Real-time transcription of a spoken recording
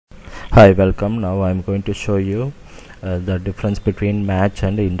Hi, welcome. Now I'm going to show you the difference between match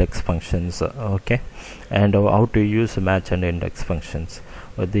and index functions, okay, and how to use match and index functions.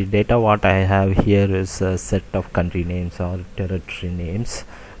 The data what I have here is a set of country names or territory names.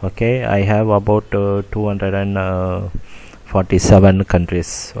 Okay, I have about 247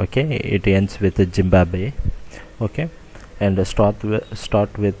 countries. Okay, it ends with Zimbabwe. Okay, and start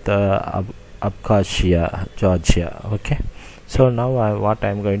with Abkhazia, Georgia. Okay. So now what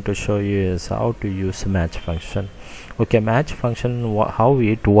I'm going to show you is how to use match function. Okay, match function, how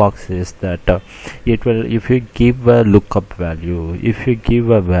it works is that it will, if you give a lookup value, if you give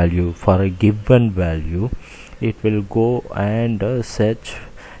a value for a given value, it will go and search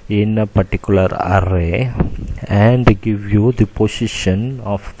in a particular array and give you the position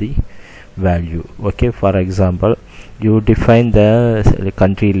of the value. Okay, for example, you define the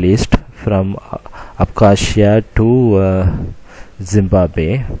country list from Abkhazia to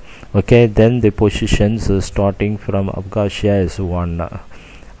Zimbabwe. Okay, then the positions starting from Abkhazia is 1,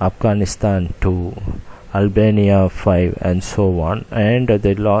 Afghanistan 2, Albania 5, and so on, and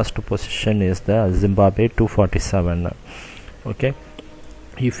the last position is the Zimbabwe 247. Okay,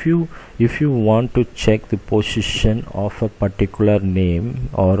 if you want to check the position of a particular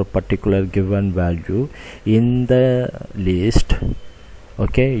name or a particular given value in the list,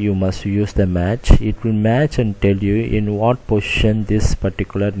 okay, you must use the match. It will match and tell you in what position this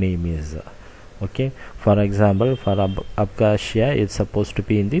particular name is. Okay, for example, for Abkhazia it's supposed to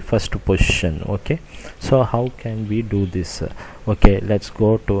be in the first position. Okay, so how can we do this? Okay, let's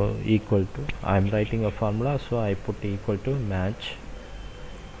go to equal to, I'm writing a formula, so I put equal to match.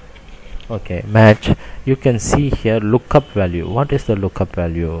 Okay, match, you can see here lookup value. What is the lookup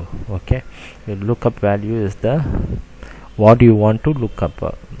value? Okay, the lookup value is the, what do you want to look up?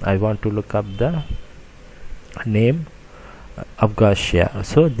 I want to look up the name Abkhazia.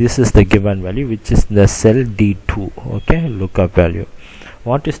 So this is the given value, which is the cell D2. Okay, lookup value.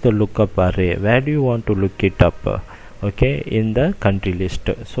 What is the lookup array? Where do you want to look it up? Okay, in the country list.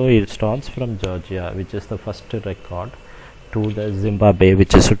 So it starts from Georgia, which is the first record, to the Zimbabwe,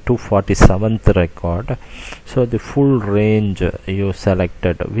 which is a 247th record. So the full range you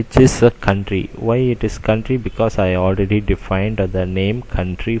selected, which is a country. Why it is country? Because I already defined the name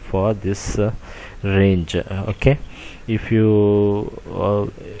country for this range. Okay, if you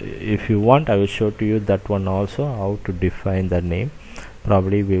want, I will show to you that one also, how to define the name.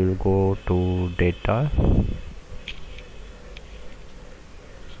 Probably we will go to data,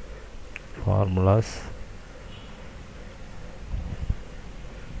 formulas.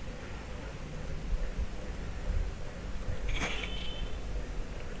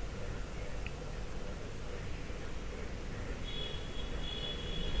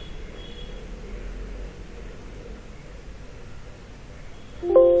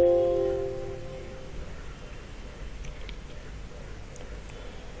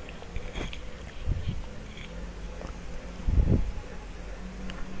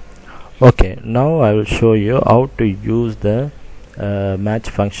 Okay, now I will show you how to use the match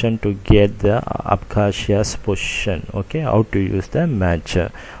function to get the Abkhazia's position. Okay, how to use the match.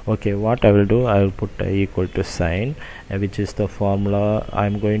 Okay, what I will do, I will put a equal to sign, which is the formula.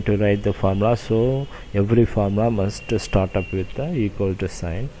 I'm going to write the formula, so every formula must start up with the equal to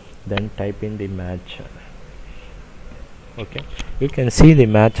sign, then type in the match. Okay, you can see the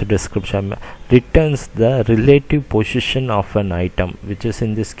match description returns the relative position of an item, which is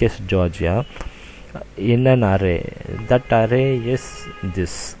in this case Georgia, in an array. That array is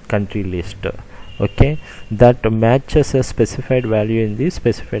this country list. Okay, that matches a specified value in the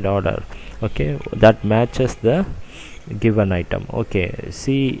specified order. Okay, that matches the given item. Okay,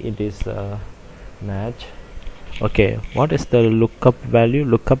 see, it is match. Okay, what is the lookup value?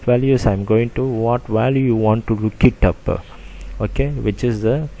 Lookup value is, I'm going to, what value you want to look it up. Okay, which is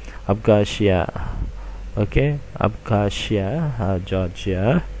the Abkhazia. Okay, Abkhazia,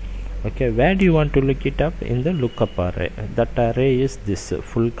 Georgia. Okay, where do you want to look it up? In the lookup array. That array is this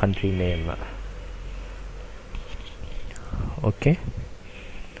full country name. Okay,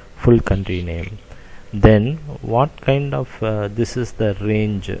 full country name. Then what kind of this is the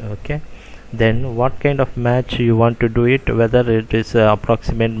range. Okay, then what kind of match you want to do it, whether it is a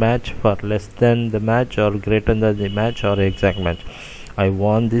approximate match for less than the match or greater than the match or exact match. I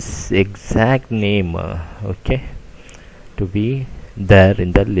want this exact name okay, to be there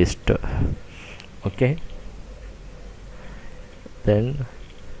in the list. Okay, then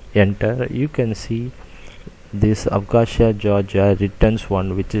enter. You can see this Abkhazia Georgia returns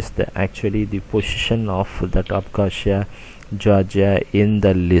 1, which is the actually the position of that Abkhazia Georgia in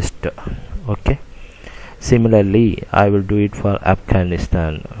the list. Okay, Similarly, I will do it for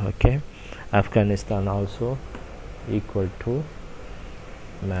Afghanistan. Okay, Afghanistan also equal to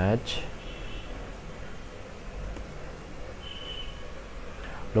match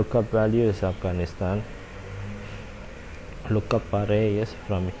lookup value is Afghanistan, lookup array is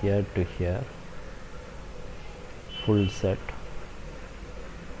from here to here, full set.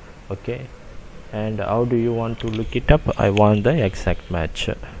 Okay, and how do you want to look it up? I want the exact match,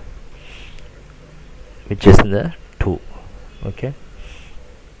 which is the 2. Okay,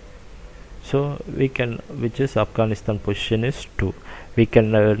 so we can, which is Afghanistan position is 2. We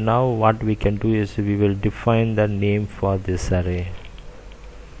can now what we can do is we will define the name for this array.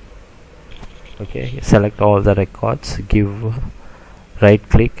 Okay, select all the records, give right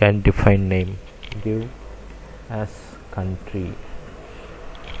click and define name, give as country.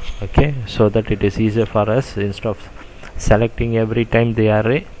 Okay, so that it is easier for us. Instead of selecting every time the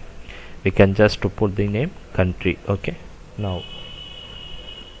array, we can just put the name country. Okay, now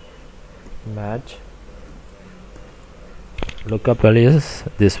match lookup value is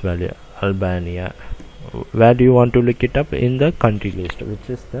this value, Albania. Where do you want to look it up? In the country list, which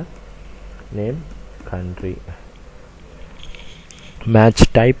is the name country.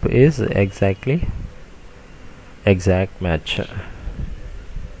 Match type is exact match.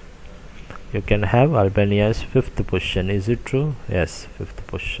 You can have Albania's 5th position. Is it true? Yes, 5th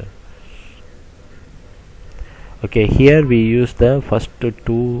position. Okay, here we use the first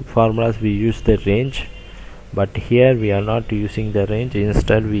 2 formulas, we use the range, but here we are not using the range.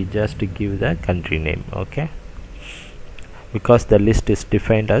 Instead we just give the country name. Okay, because the list is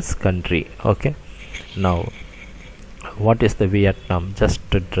defined as country. Okay, now what is the Vietnam? Just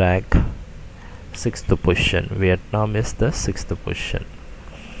to drag 6th position. Vietnam is the 6th position.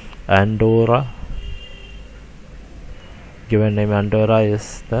 Andorra, given name Andorra,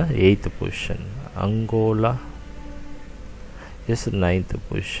 is the 8th position. Angola is 9th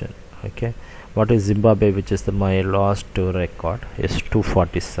position. Okay, what is Zimbabwe, which is my last record, is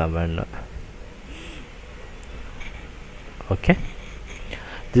 247. Okay,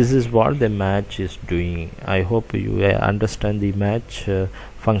 this is what the match is doing. I hope you understand the match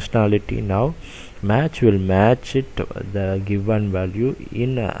functionality. Now match will match it the given value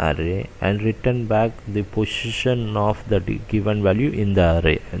in an array and return back the position of the given value in the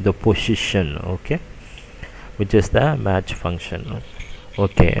array, the position. Okay, which is the match function.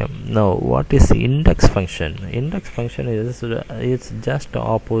 Okay, now what is the index function? Index function is it's just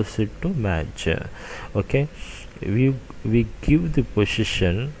opposite to match. Okay, we give the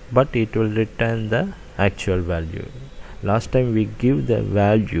position, but it will return the actual value. Last time we give the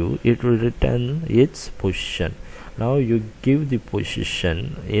value, it will return its position. Now you give the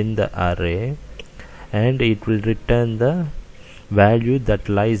position in the array and it will return the value that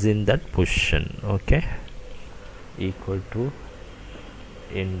lies in that position. Okay, equal to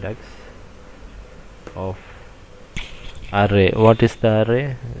index of array. What is the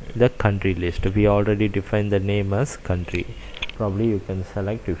array? The country list. We already defined the name as country. Probably you can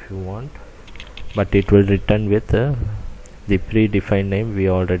select if you want, but it will return with the predefined name we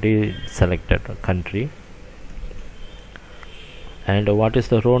already selected, country. And what is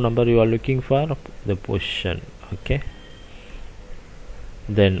the row number you are looking for? The position. Okay,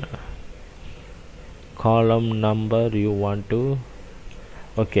 then column number you want to.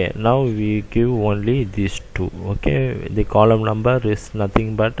 Okay, now we give only these 2. Okay, the column number is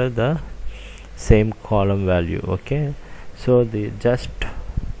nothing but the same column value. Okay, so the just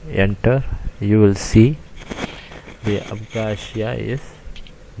enter, you will see the Abkhazia is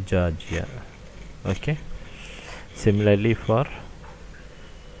Georgia. Okay, similarly for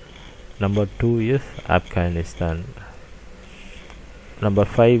number 2 is Afghanistan, number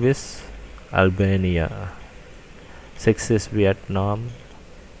 5 is Albania, 6 is Vietnam,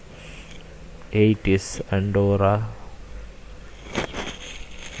 8 is Andorra,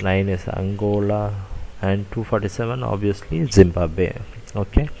 9 is Angola, and 247 obviously Zimbabwe.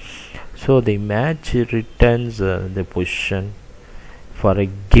 Okay, so the match returns the position for a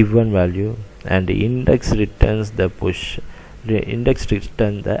given value, and the index returns the position. The index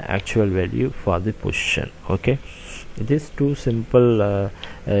returns the actual value for the position. Okay, these 2 simple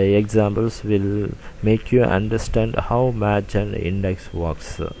examples will make you understand how match and index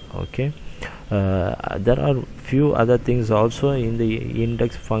works. Okay, there are few other things also in the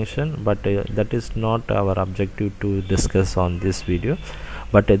index function, but that is not our objective to discuss on this video.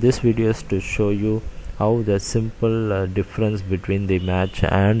 But this video is to show you how the simple difference between the match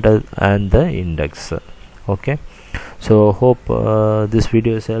and the index. Okay, so hope this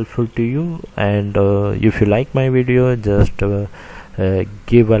video is helpful to you, and if you like my video, just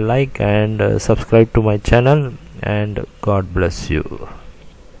give a like and subscribe to my channel, and God bless you.